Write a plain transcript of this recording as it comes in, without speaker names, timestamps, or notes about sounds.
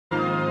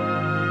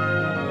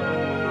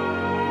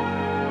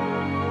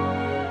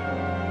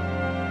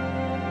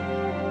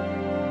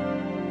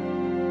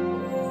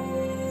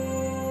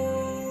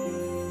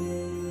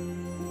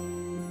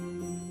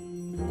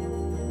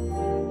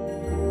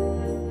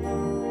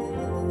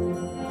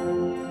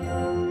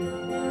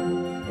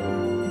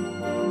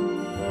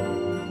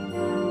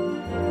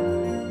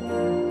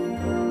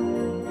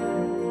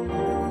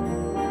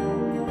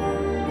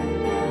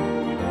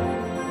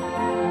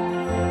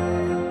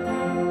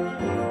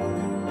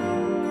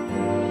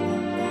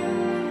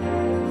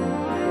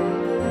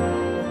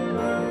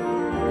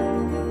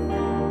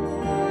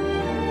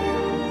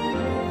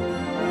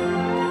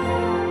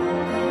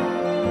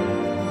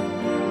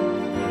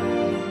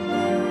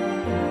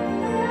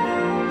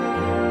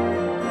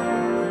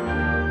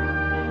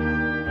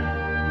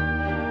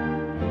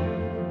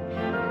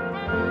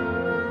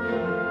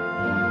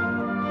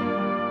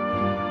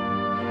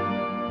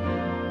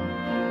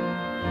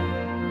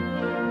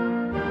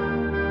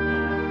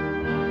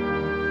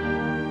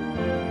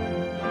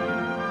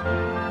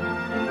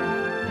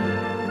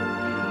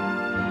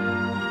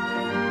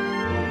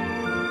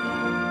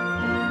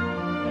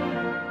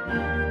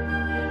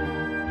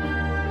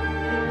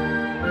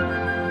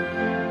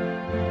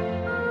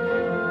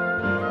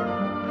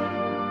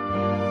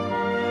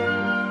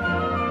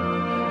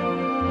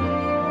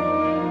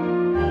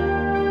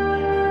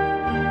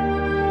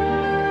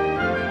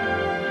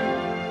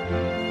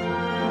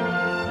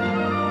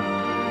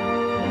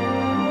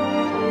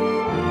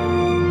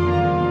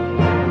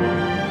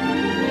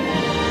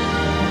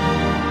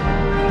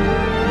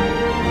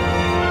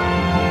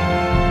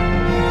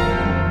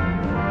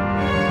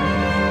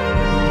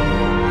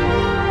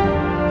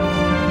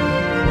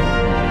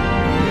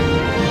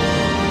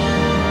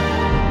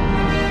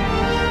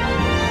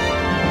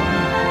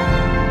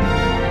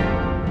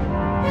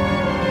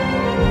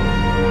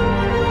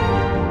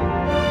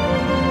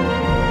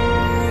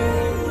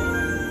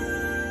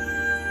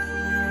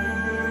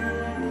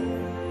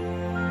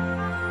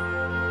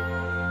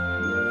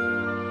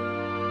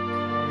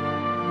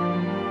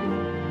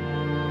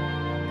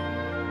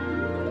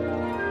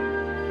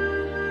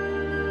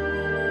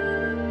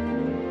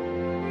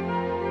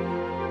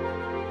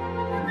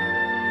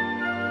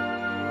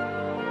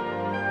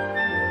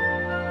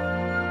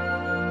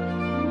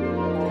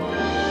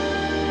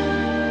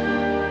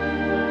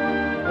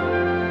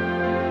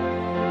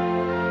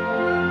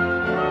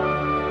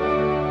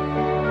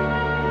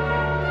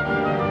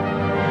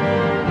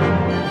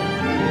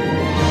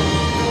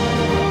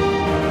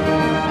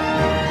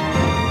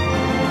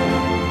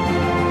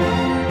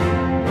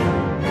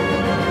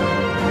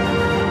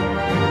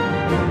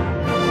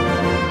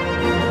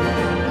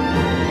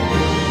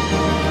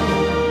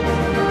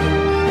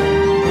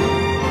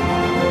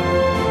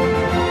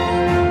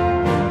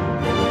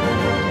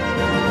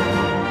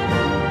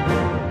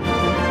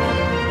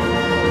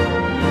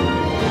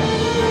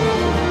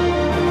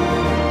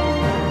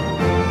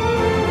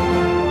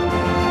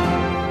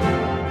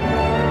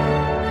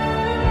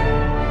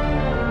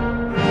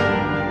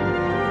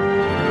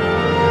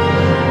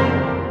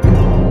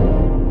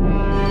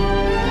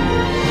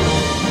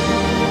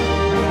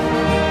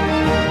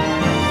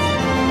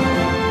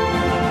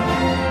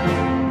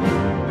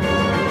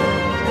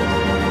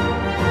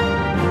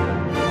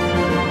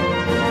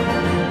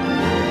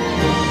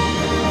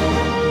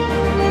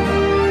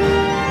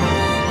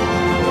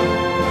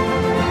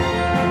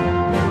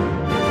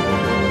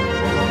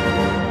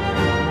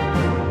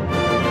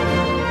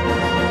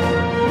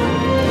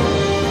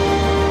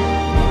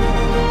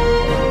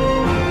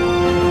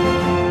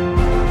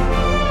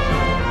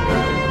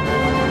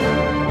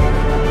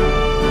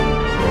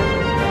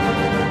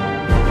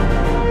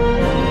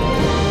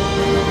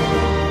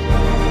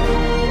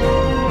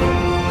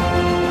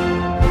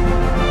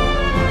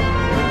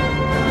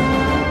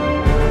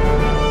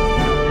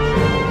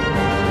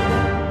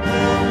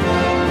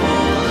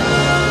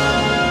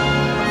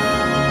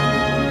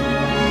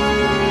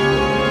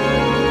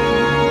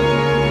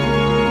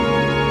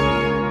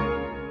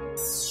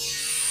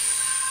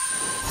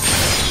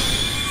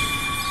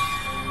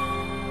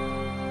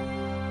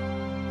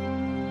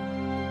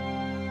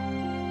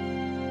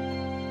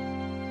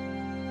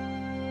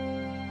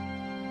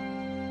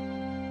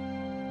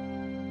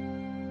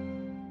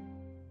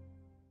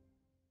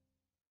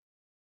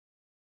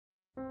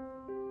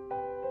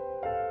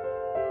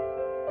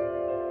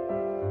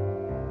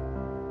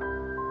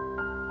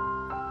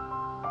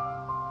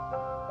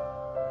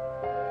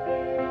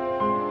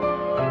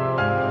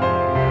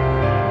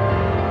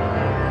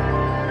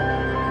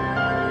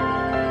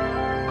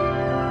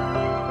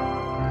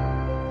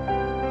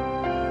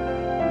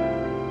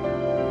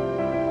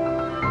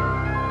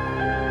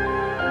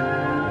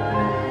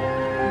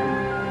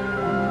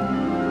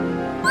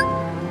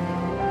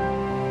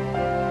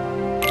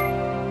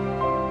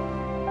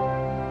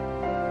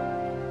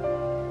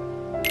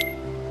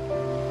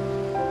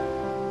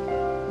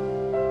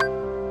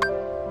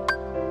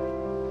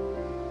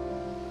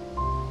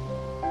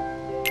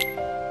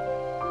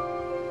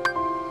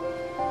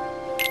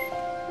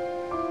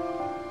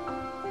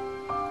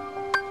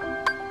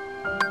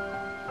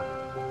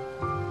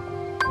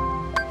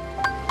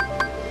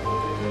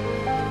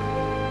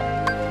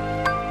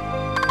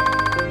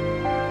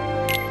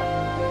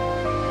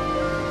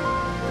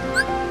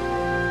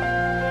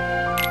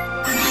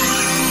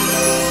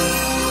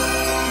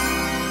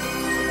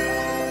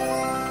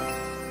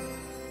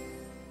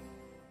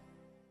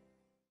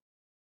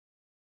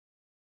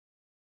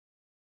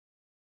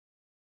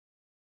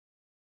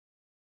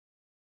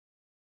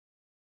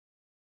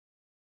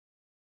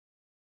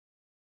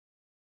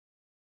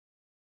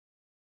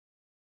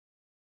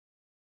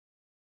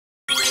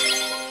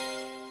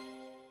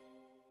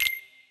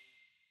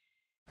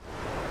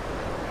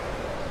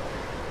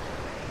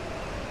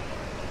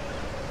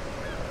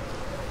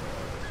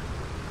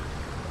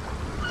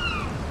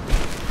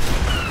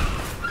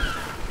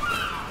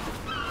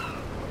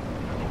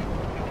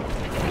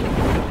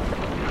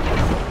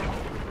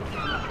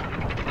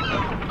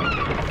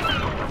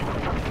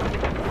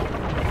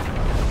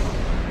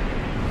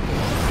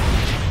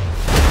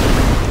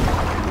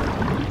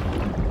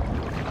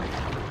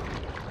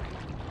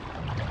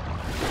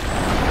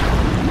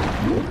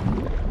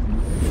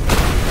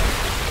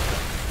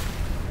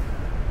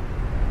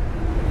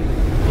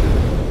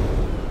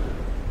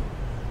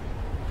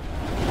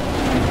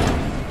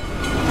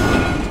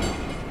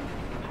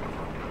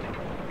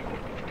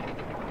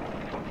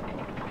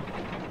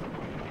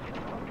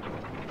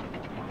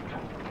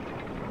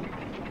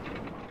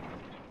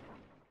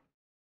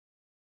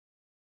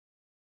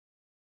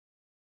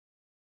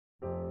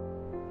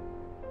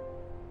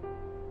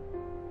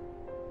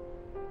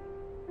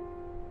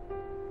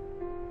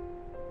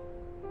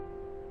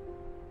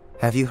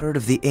Have you heard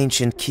of the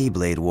ancient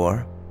Keyblade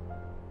War?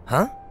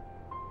 Huh?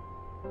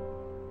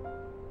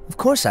 Of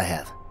course I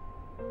have.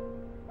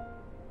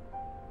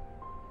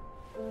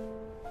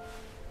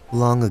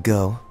 Long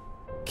ago,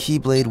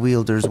 Keyblade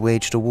wielders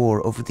waged a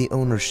war over the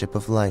ownership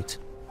of light.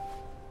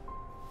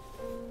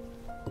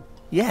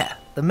 Yeah,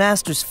 the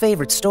Master's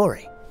favorite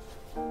story.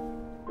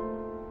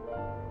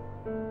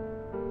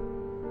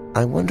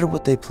 I wonder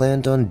what they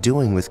planned on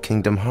doing with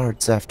Kingdom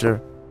Hearts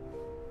after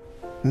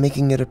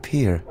making it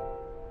appear.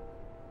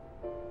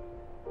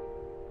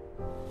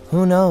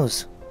 Who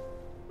knows?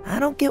 I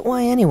don't get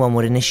why anyone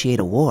would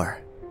initiate a war.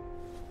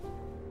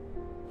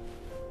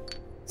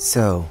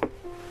 So,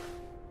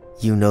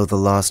 you know the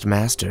Lost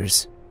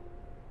Masters?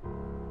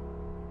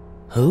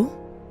 Who?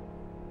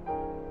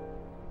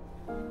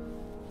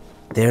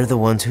 They're the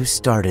ones who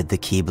started the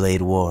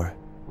Keyblade War.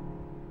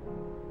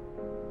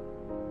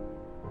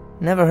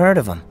 Never heard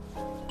of them.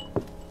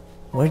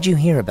 Where'd you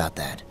hear about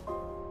that?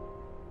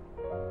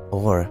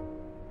 Or,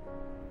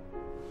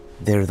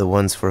 they're the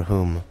ones for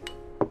whom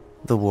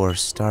the war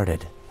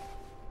started.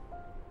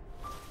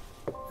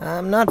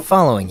 I'm not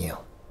following you.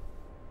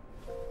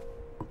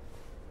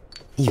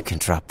 You can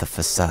drop the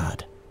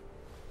facade.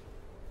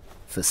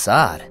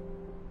 Facade?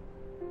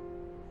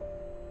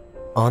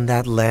 On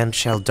that land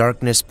shall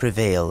darkness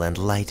prevail and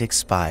light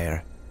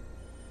expire.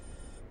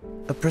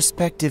 A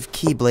prospective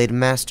Keyblade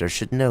Master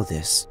should know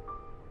this.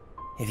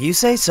 If you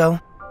say so.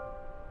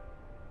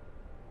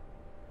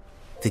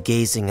 The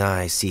gazing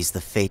eye sees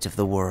the fate of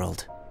the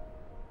world.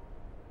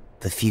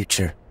 The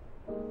future.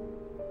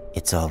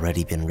 It's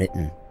already been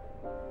written.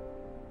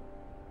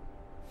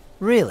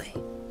 Really?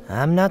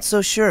 I'm not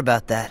so sure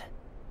about that.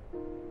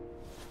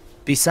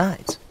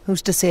 Besides,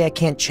 who's to say I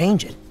can't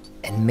change it?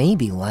 And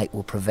maybe light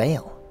will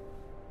prevail.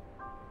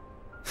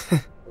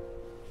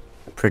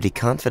 Pretty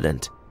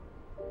confident.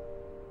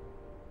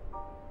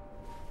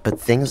 But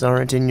things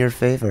aren't in your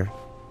favor.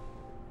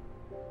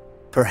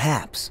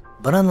 Perhaps,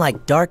 but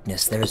unlike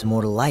darkness, there is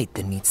more to light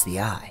than meets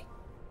the eye.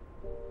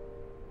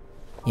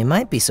 You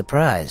might be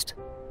surprised.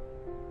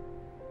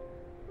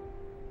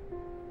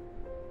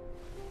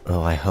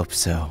 Oh, I hope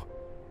so.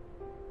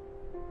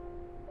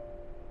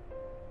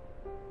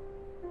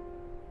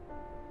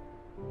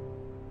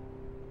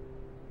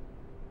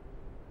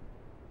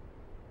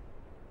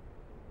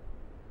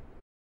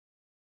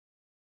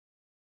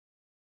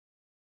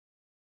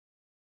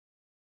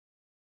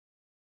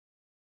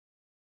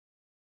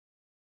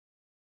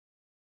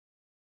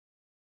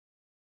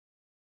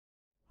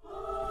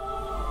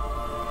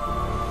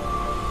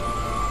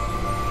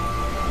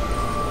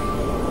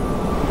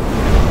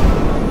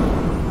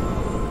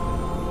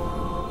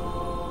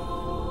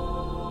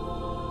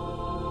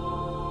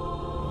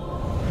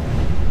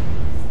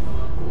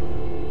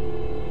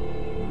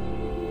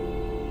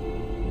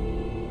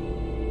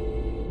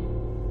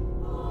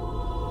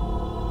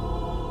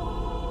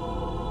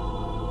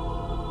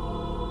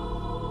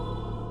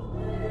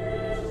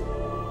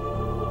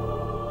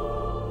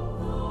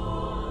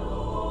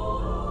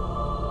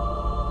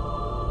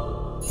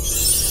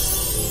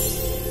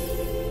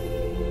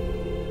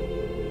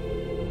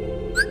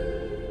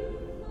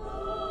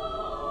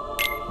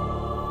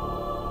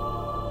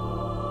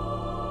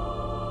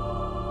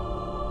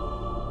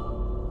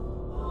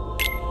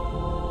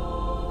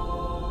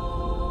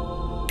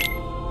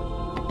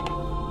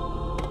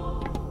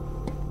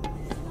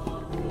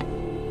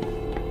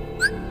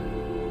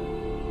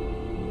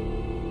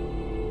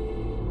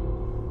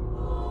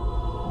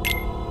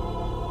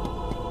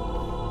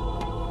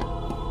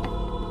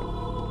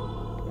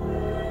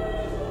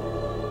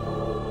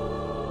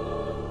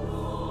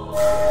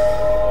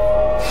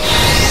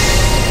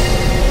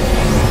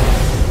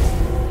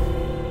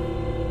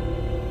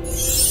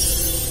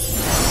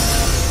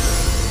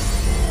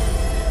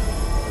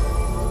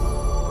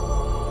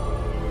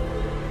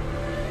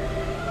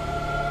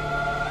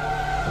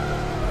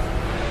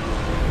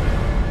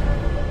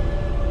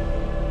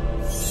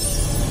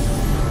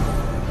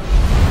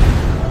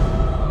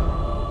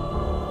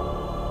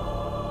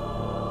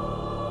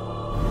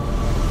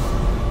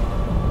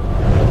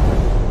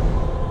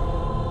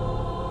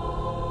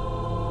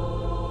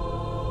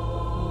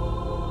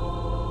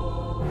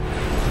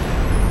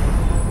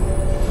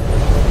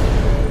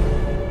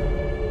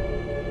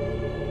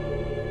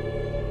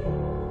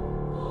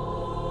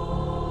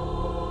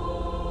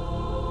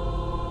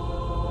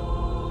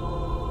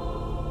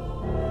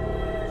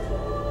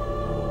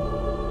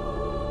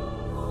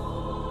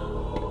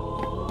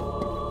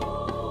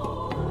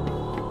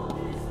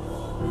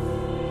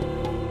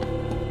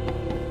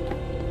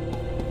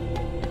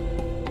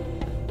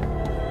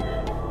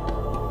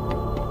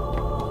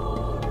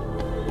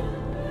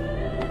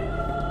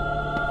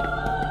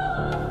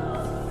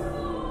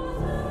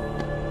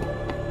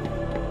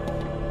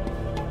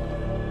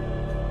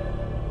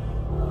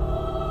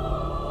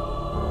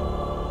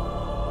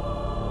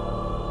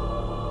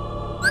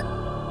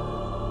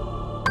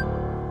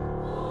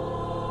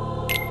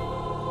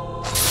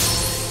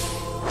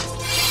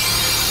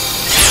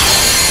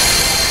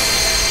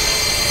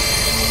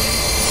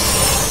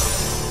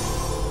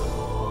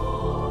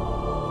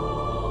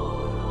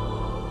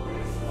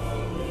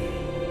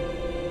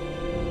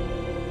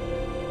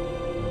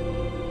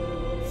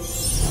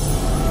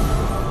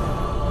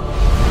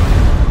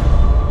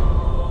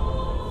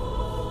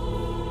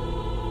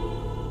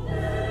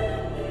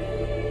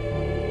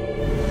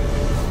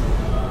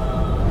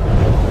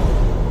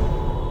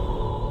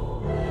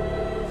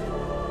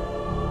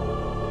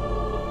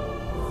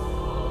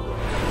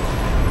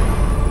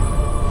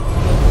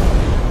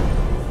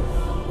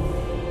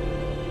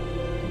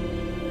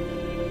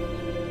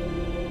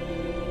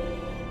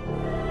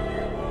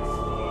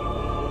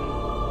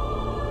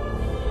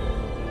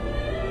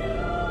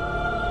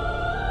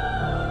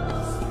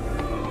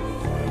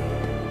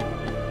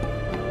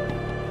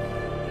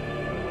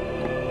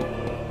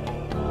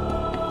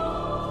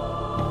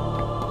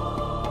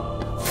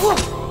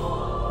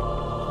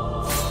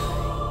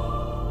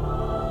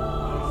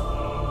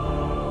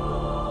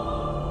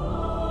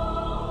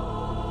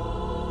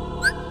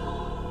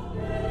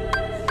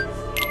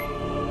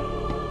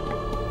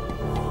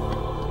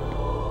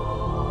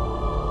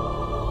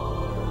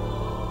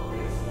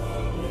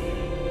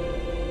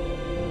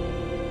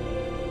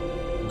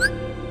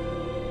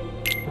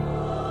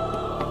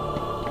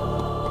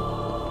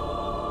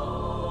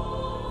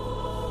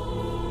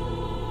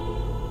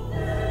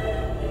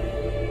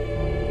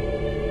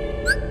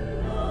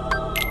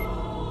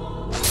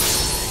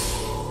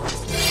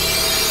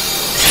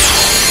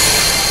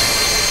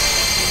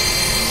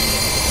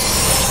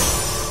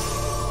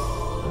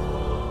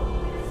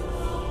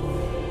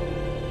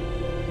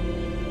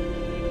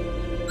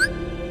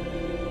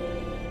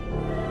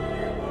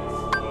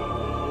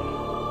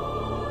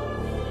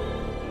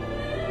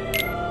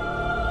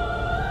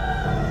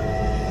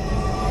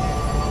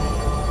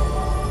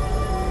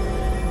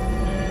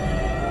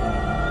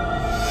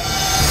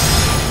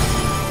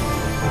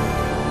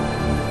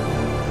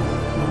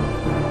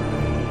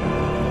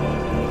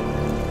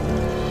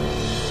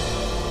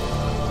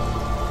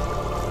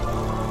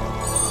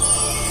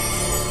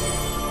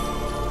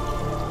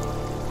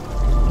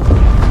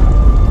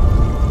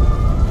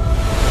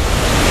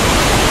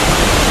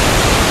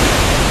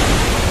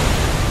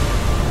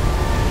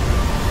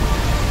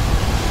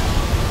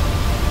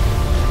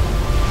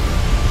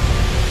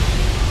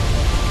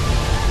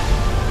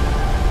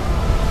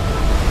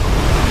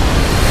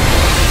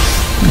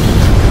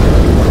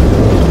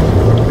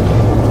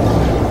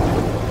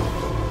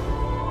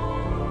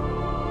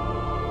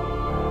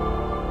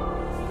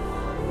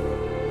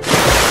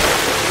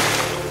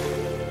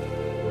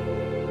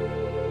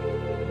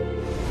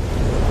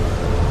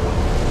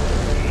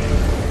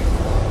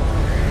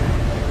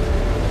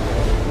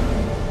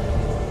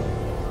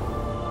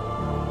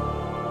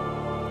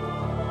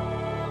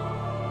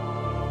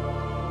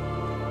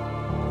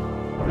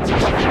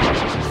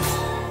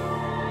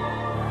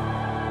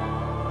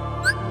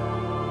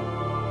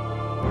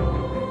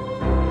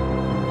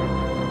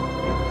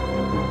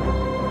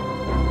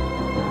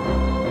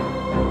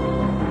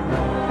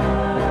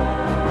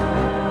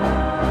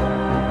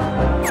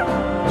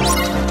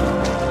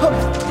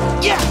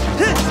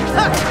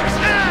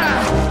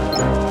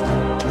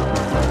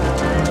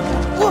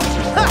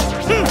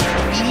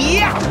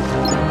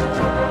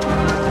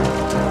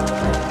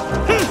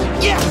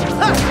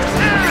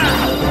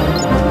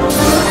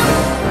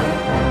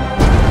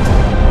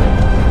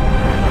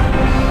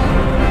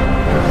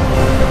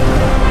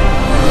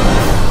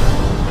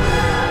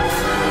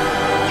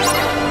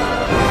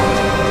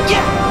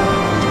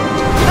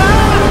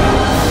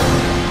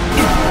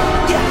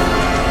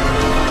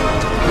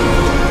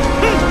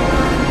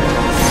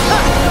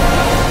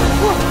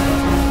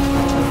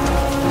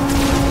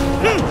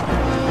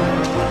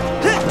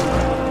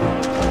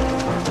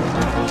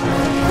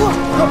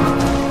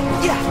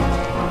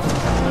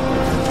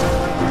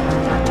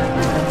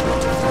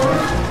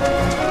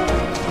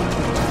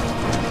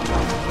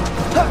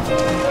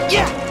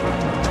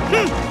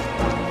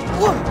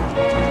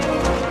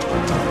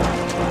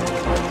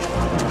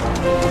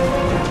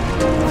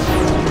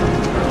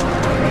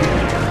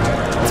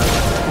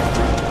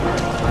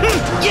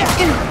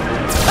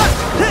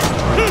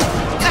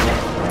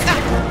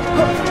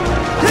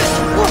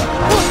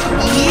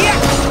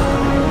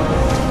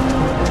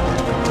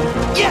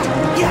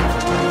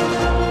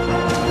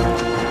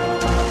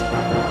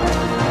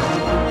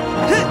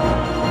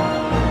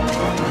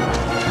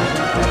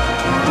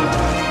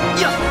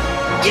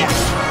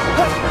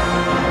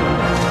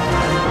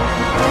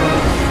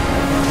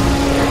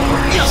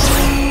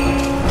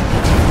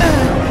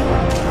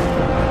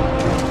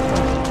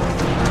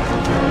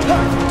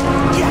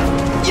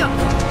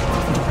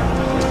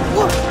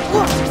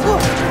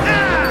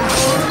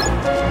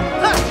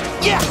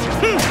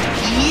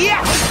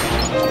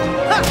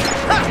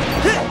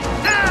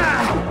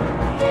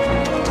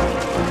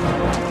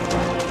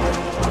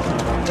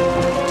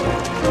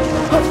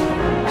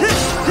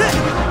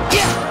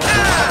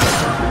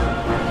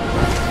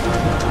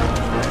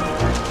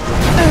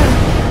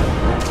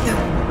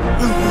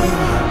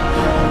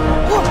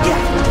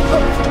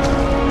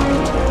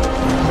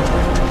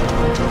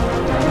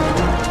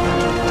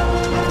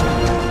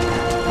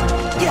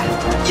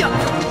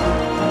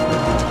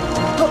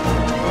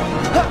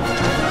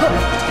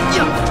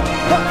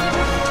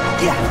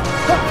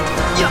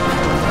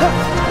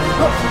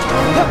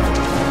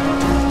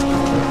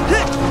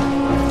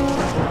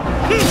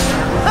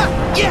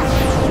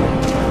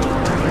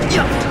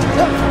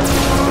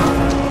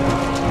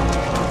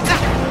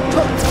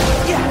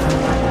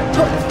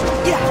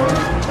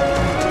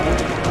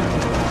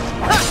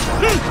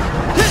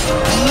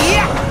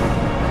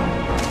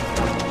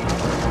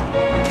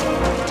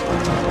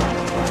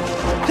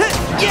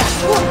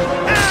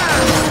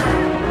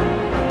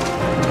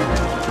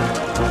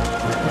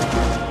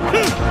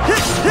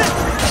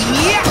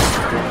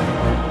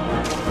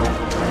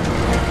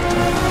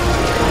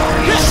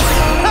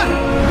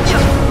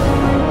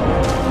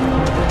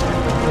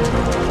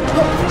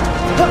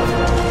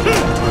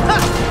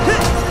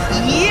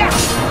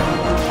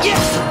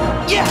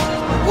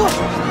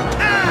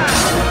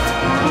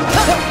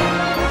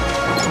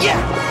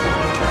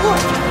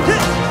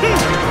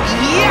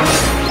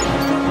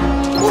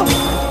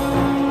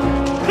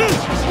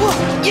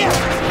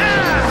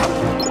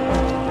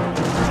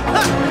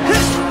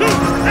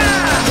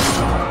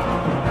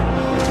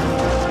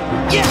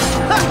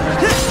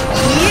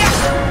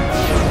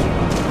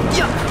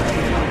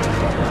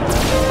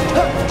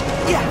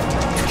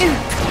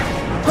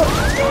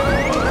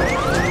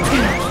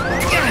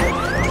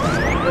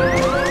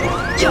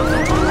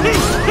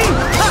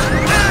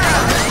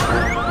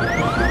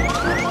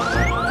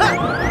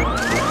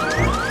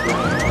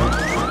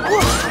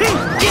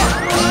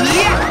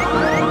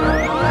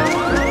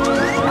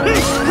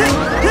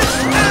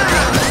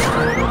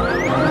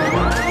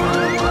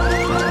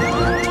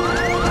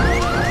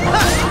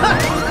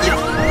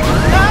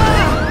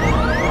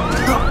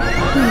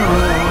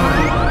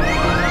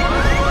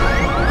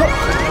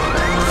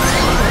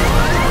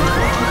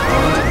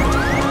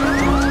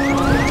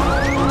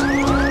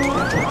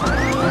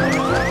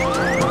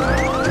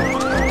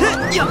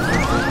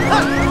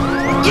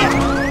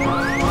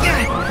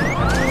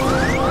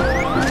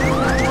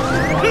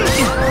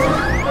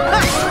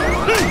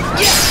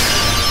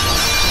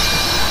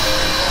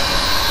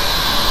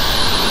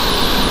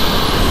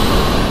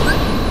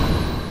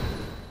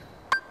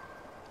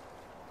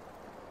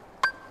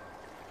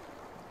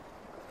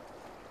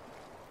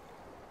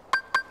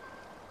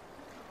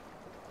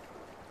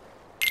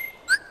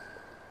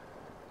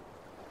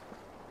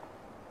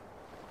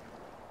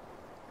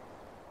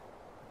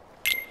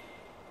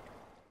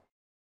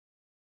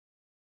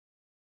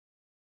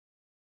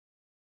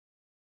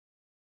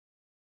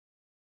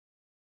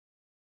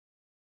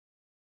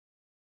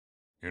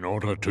 In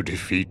order to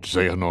defeat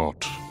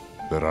Xehanort,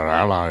 there are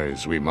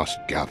allies we must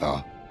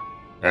gather,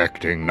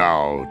 acting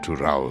now to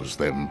rouse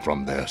them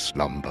from their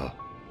slumber.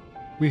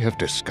 We have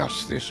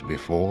discussed this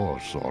before,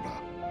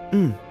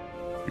 Sora.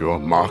 Your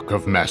Mark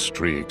of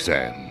Mastery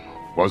exam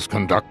was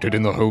conducted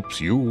in the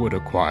hopes you would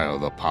acquire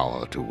the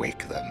power to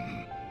wake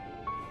them.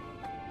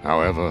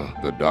 However,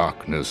 the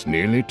darkness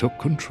nearly took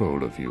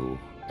control of you,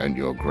 and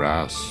your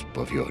grasp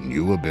of your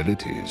new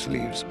abilities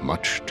leaves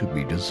much to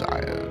be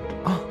desired.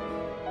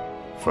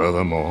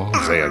 Furthermore,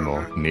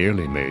 Xehanort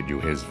nearly made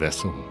you his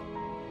vessel,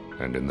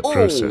 and in the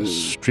process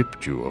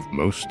stripped you of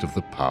most of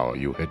the power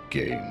you had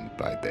gained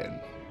by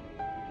then.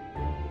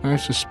 I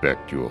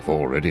suspect you have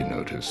already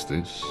noticed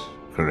this,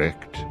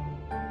 correct?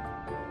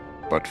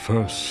 But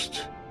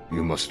first,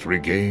 you must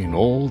regain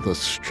all the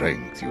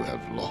strength you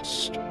have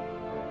lost.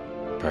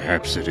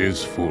 Perhaps it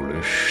is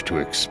foolish to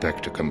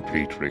expect a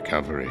complete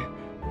recovery,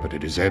 but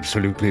it is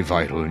absolutely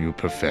vital you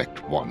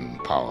perfect one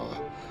power,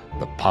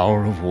 the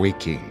power of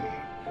waking,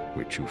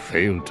 which you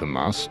failed to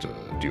master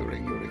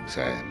during your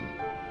exam.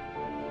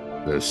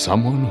 There's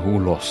someone who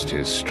lost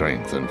his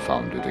strength and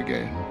found it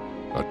again.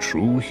 A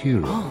true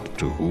hero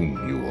to whom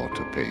you ought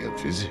to pay a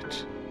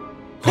visit.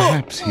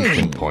 Perhaps he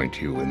can point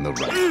you in the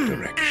right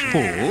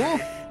direction.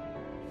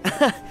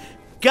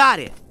 Got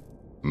it.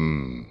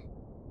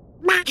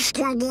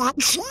 Master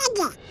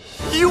Yoda.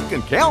 You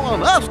can count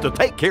on us to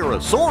take care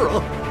of Sora.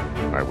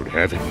 I would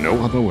have it no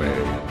other way.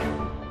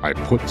 I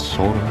put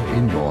Sora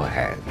in your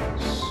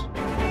hands.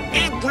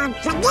 And don't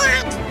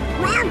forget,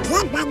 we'll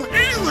keep an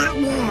eye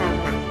on you.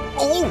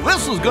 Oh,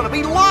 this is gonna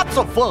be lots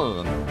of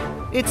fun.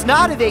 It's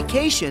not a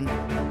vacation.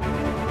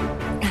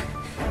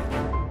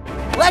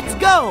 Let's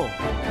go!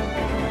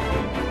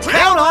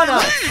 Count on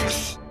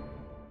us!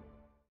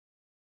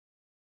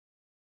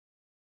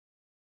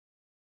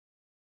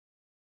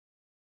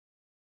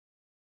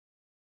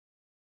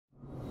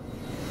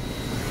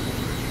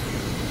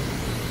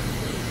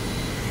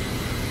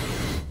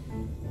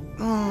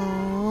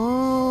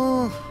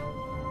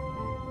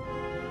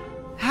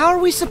 How are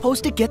we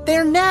supposed to get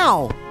there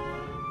now?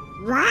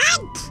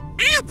 What?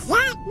 I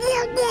thought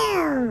you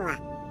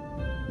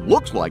knew.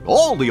 Looks like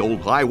all the old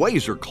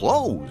highways are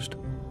closed.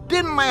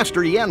 Didn't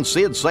Master Yen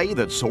Sid say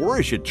that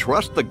Sora should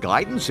trust the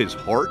guidance his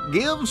heart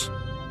gives?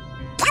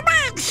 Come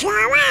on,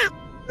 Sora.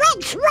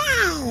 Which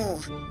way?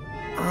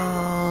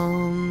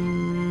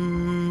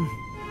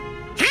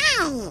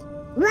 Hey,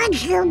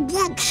 would you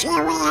get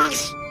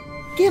serious?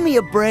 Give me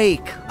a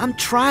break. I'm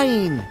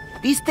trying.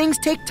 These things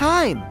take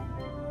time.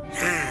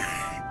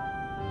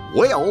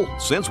 Well,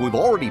 since we've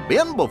already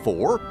been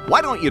before,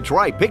 why don't you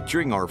try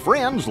picturing our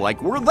friends like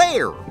we're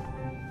there?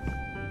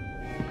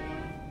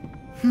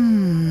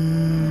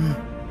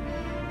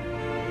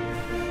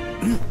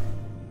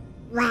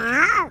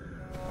 Well?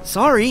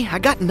 Sorry, I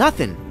got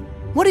nothing.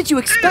 What did you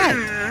expect?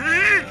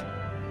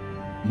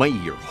 May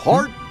your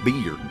heart be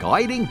your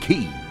guiding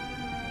key.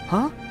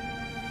 Huh?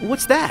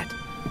 What's that?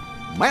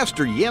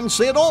 Master Yen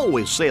Sid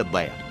always said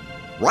that,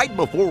 right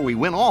before we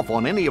went off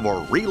on any of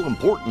our real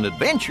important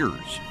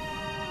adventures.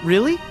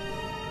 Really?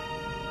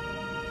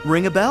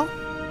 Ring a bell?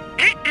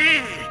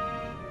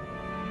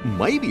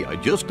 Maybe I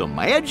just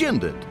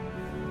imagined it.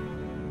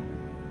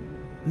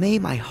 May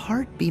my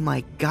heart be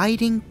my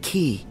guiding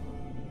key.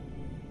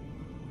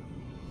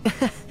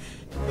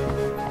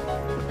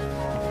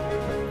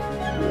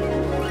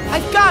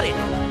 I've got it!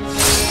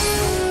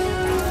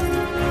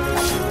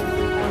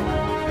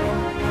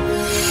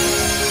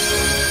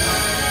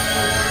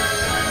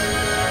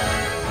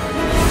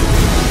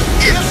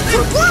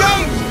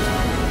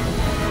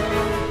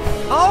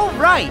 All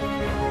right!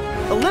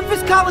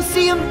 Olympus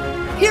Coliseum,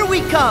 here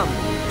we come!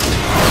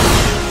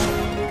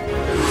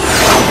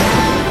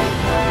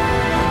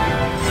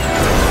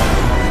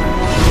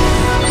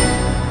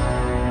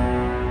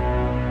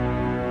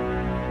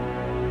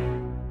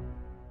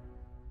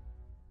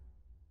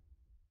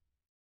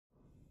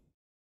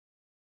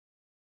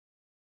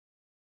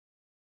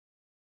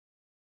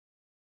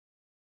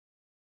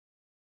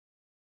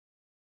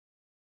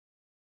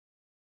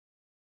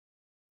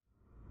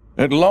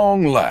 At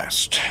long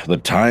last, the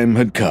time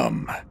had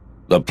come.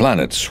 The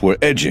planets were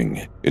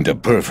edging into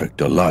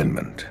perfect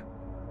alignment.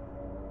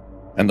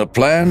 And the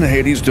plan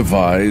Hades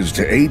devised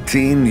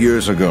 18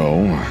 years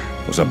ago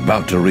was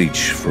about to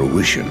reach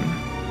fruition.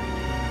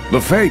 The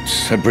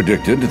Fates had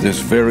predicted this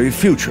very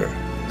future,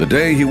 the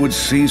day he would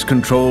seize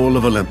control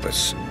of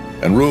Olympus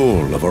and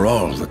rule over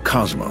all the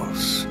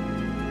cosmos.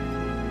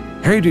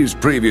 Hades'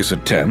 previous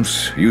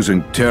attempts,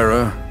 using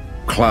Terra,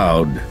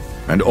 Cloud,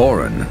 and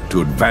Orin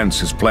to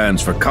advance his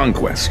plans for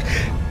conquest,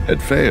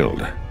 had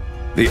failed.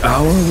 The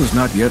hour was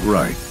not yet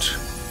right.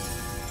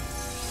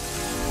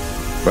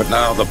 But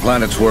now the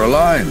planets were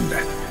aligned,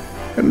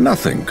 and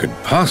nothing could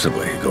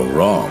possibly go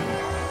wrong.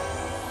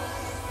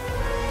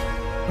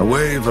 A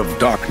wave of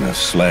darkness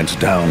slant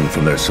down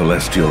from their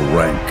celestial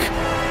rank,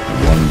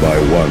 and one by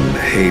one,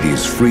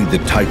 Hades freed the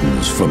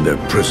Titans from their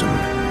prison.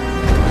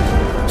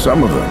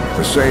 Some of them,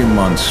 the same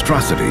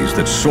monstrosities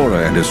that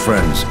Sora and his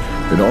friends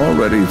had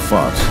already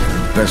fought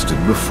and bested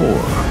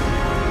before.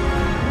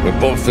 But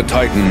both the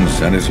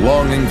Titans and his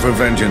longing for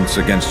vengeance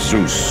against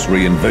Zeus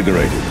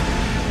reinvigorated.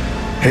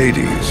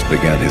 Hades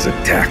began his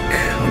attack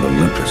on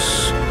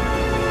Olympus.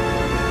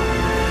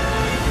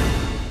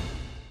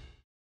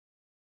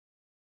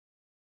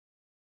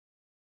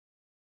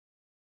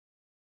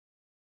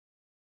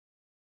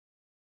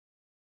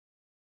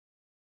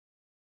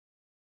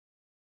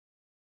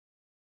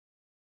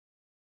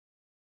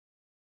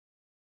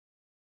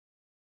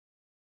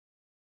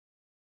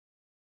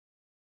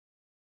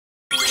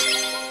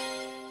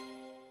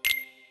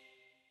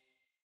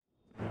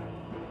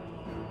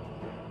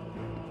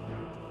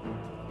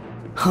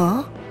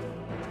 Huh?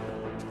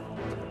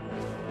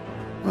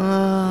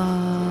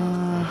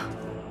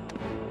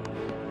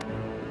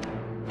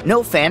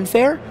 No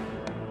fanfare?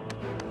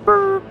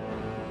 Burp.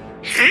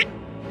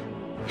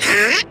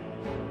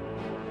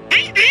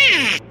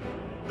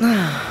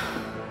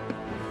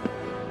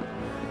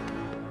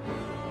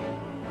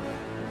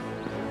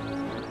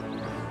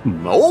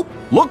 Nope.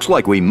 Looks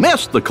like we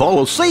missed the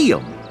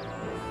Colosseum.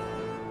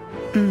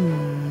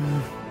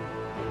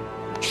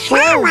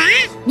 Sora!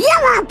 You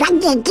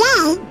opened the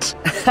gate.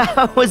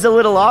 I was a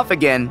little off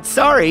again.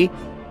 Sorry.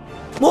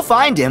 We'll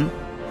find him.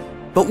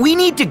 But we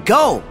need to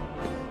go.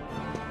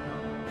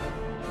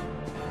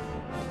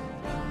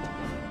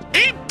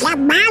 Up the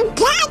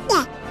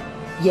mountain.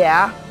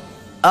 Yeah.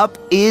 Up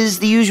is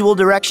the usual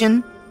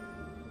direction.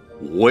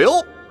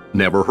 Well,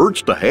 never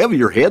hurts to have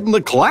your head in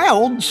the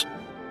clouds.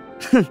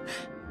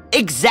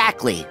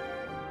 Exactly.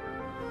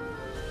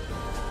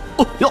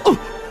 Yeah.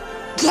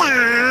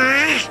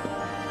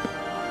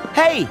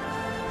 Hey,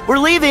 we're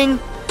leaving.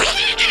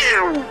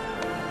 Pow.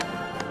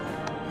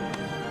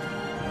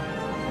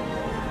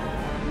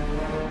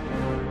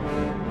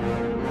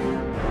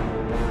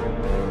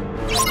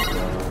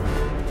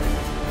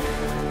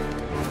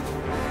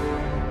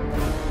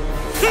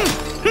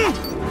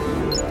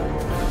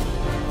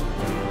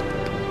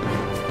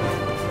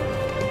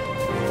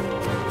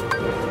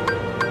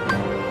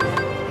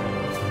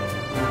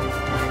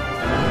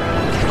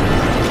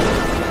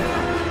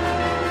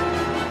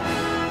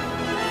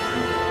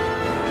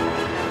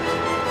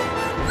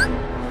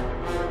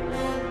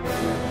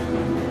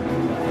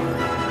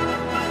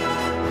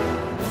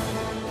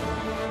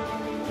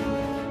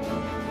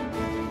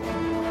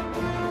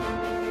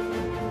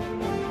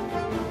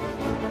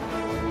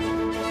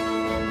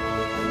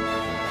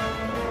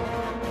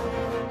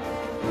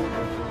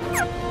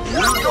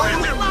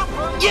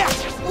 Yeah!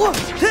 Whoa!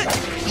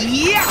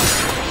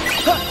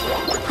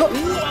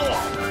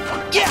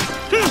 Yeah!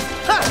 Yeah!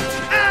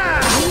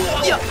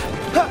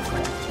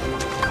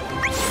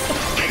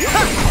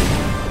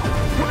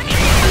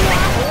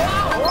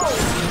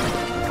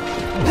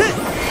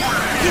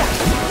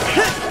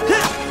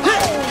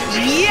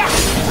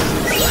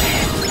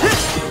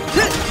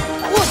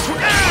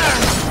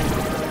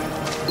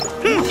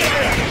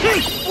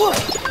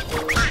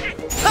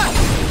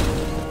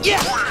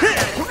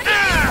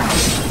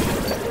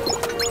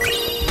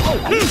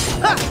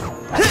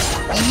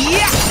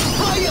 Yeah!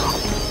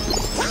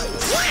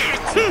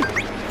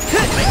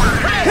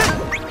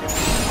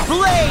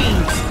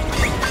 Blades!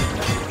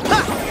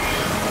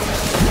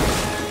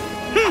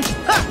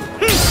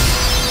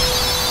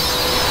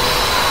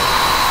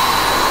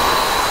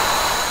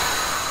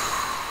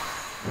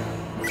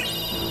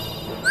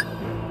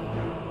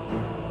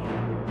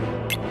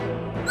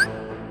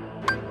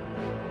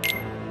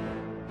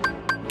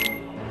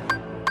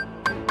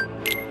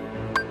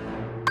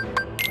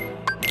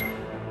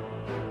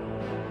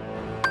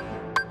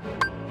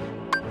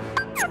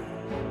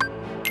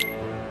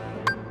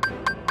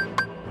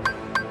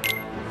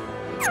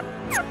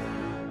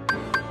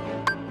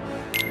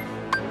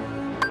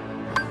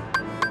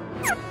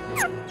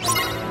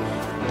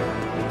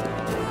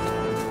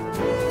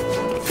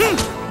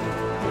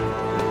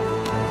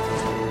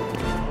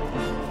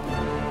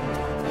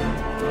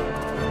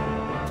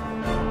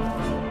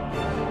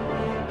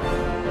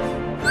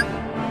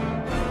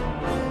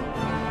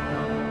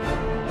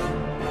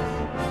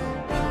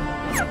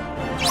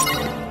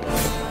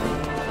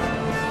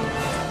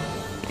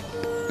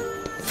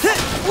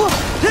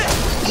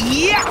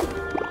 Yeah!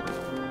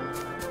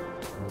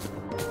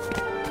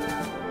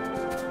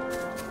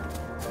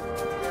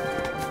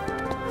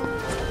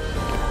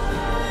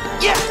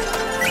 Yeah!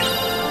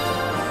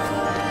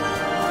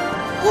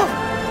 Whoa!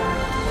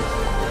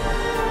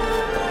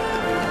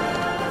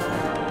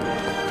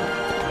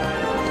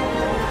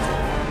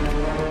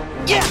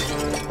 Yeah!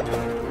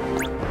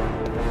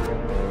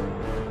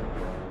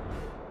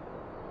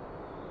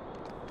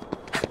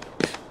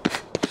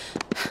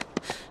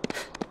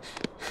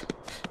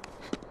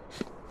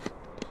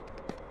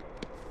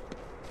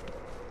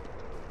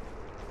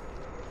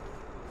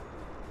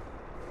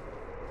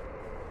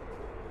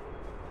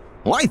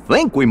 I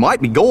think we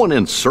might be going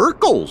in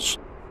circles.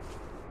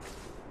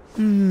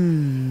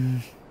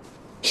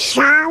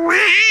 So,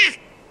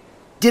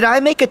 Did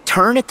I make a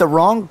turn at the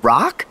wrong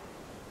rock?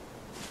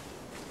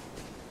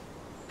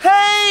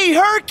 Hey,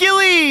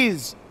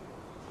 Hercules!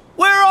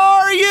 Where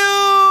are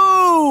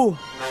you?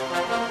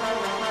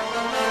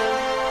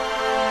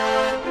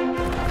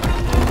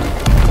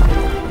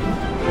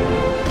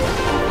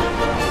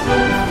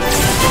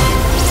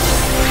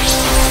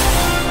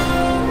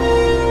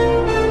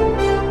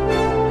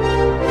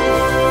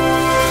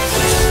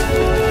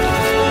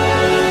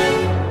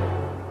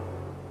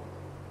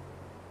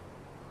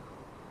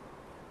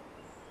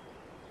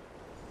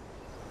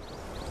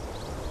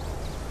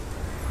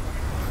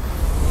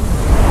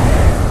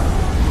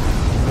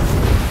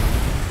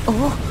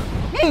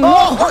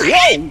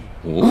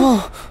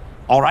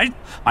 All right,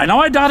 I know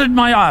I dotted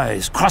my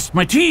I's, crossed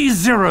my T's,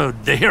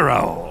 zeroed the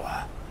hero.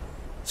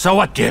 So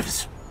what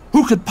gives?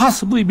 Who could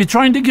possibly be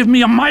trying to give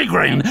me a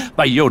migraine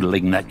by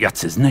yodeling that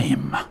Yutz's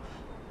name?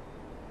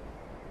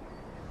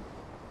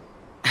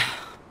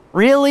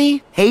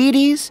 Really,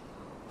 Hades?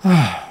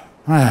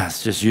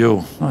 It's just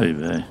you. Oy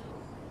vey.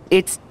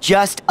 It's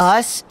just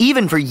us?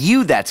 Even for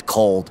you, that's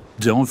cold.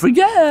 Don't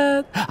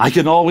forget, I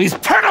can always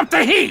turn up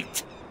the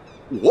heat!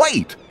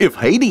 Wait, if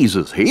Hades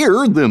is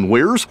here, then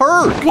where's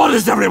her? What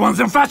is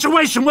everyone's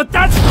infatuation with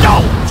that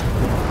stone?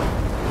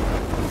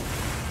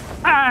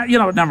 You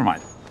know what, never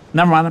mind.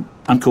 Never mind.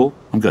 I'm cool.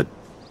 I'm good.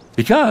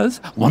 Because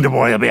Wonder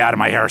Boy will be out of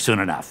my hair soon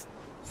enough.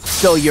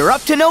 So you're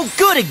up to no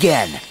good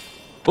again.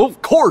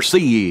 Of course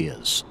he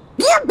is.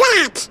 You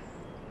bet!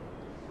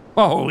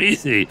 Oh,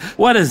 easy.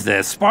 What is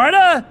this,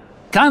 Sparta?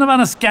 Kind of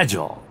on a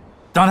schedule.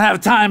 Don't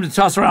have time to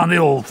toss around the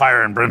old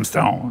fire and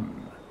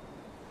brimstone.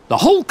 The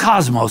whole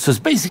cosmos is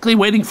basically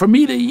waiting for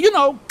me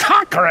to,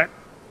 conquer it.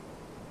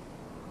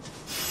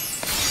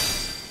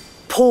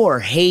 Poor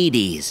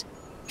Hades.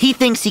 He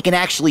thinks he can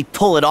actually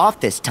pull it off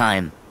this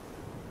time.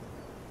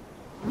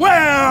 Where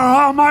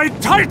are my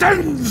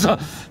titans?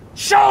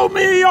 Show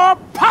me your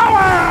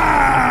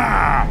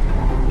power!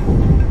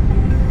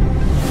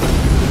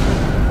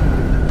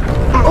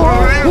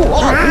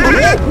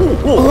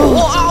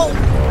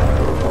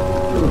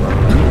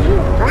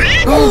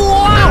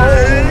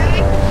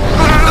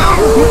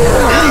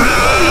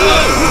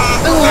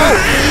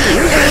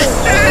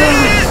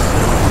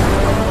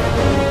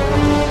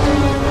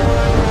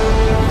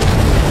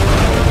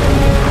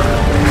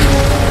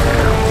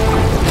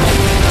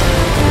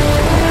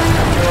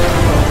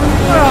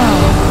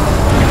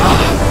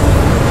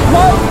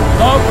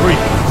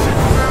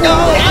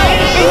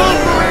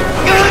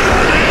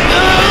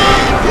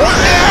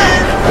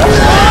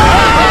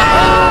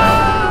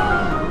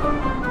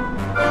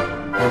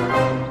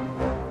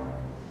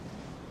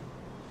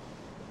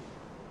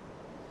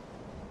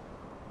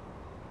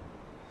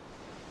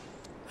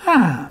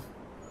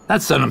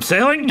 That's sent him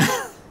sailing.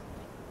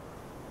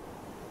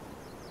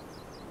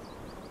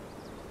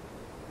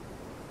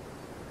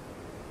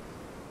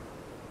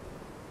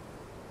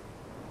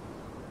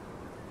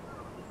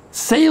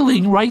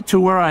 Sailing right to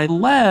where I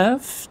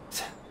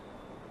left.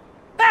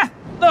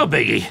 No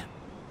biggie.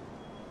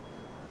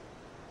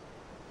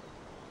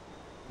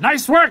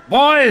 Nice work,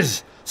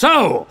 boys.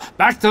 So,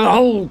 back to the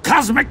whole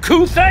cosmic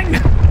coup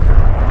thing?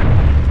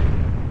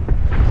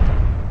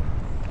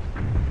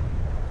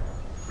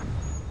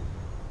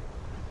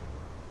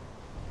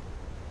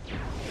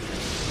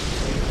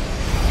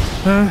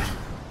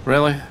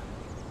 Really?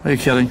 Are you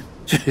kidding?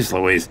 Jeez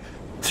Louise.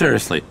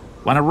 Seriously,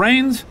 when it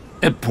rains,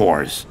 it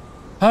pours.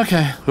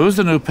 Okay, who's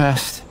the new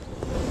pest?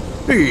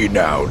 Hey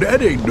now,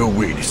 that ain't no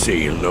way to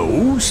say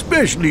hello,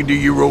 especially to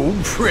your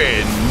old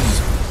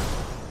friends.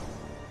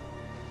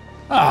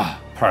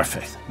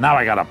 Perfect. Now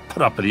I gotta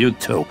put up with you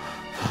too.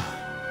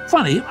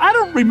 Funny, I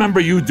don't remember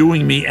you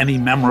doing me any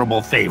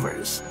memorable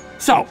favors.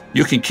 So,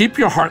 you can keep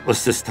your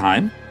heartless this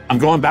time. I'm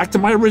going back to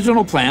my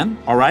original plan,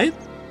 all right?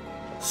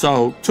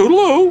 So,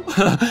 toodaloo.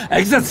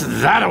 Exits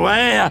that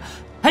away.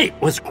 Hey, it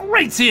was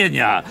great seeing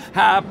ya.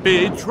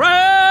 Happy trails!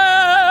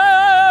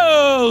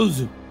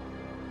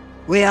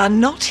 We are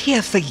not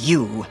here for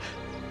you.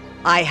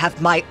 I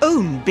have my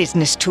own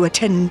business to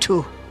attend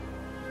to.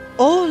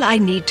 All I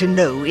need to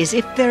know is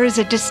if there is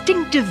a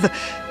distinctive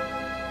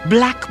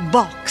black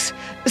box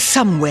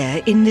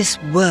somewhere in this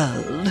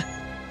world.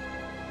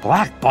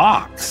 Black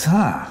box,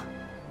 huh?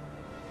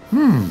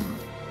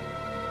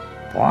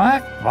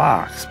 Black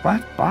box,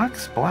 black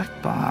box,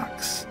 black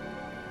box.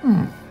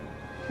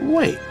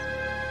 Wait.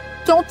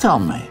 Don't tell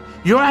me.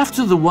 You're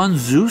after the one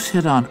Zeus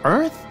hit on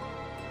Earth?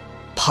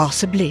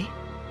 Possibly.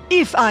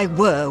 If I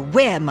were,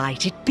 where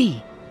might it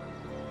be?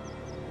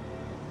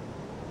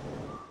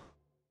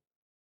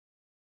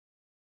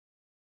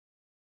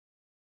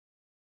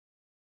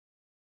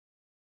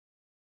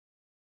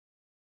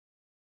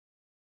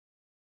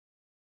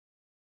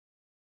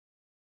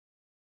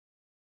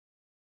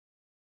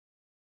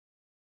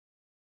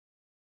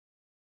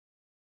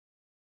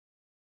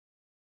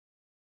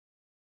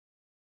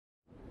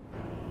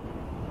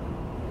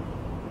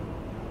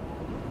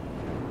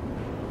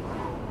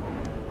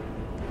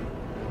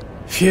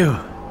 Phew.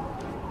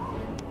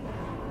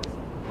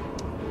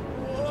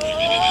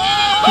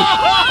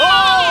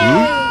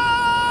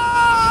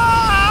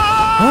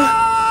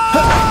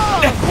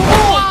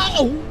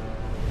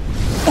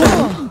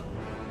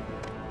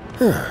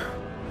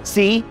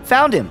 See?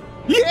 Found him.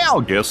 Yeah,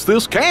 I guess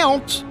this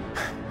counts.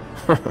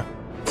 Get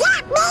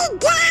me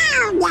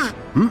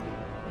down!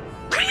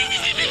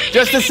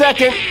 Just a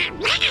second.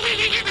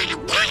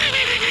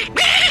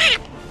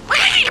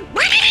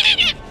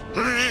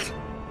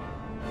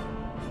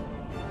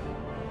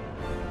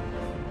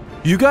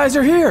 You guys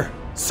are here!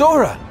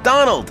 Sora,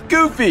 Donald,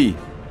 Goofy!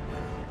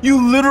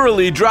 You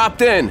literally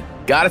dropped in.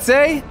 Gotta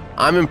say,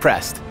 I'm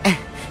impressed.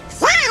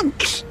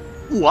 Thanks!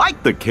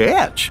 Like the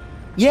catch.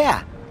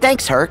 Yeah,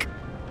 thanks, Herc.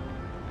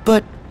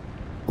 But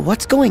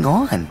what's going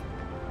on?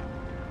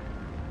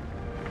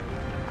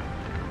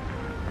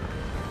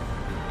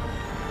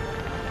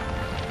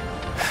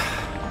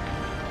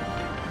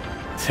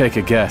 Take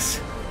a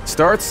guess.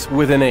 Starts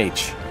with an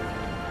H.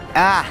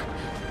 Ah,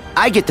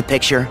 I get the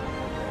picture.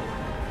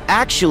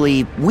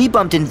 Actually, we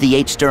bumped into the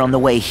H-Star on the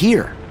way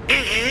here.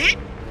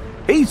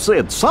 He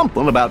said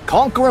something about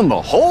conquering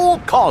the whole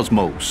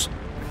cosmos.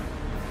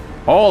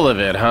 All of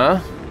it, huh?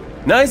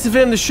 Nice of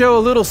him to show a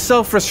little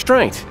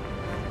self-restraint.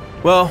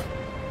 Well,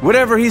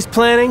 whatever he's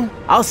planning,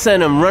 I'll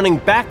send him running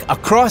back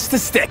across the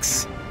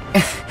sticks.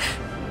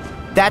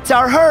 That's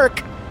our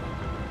Herc.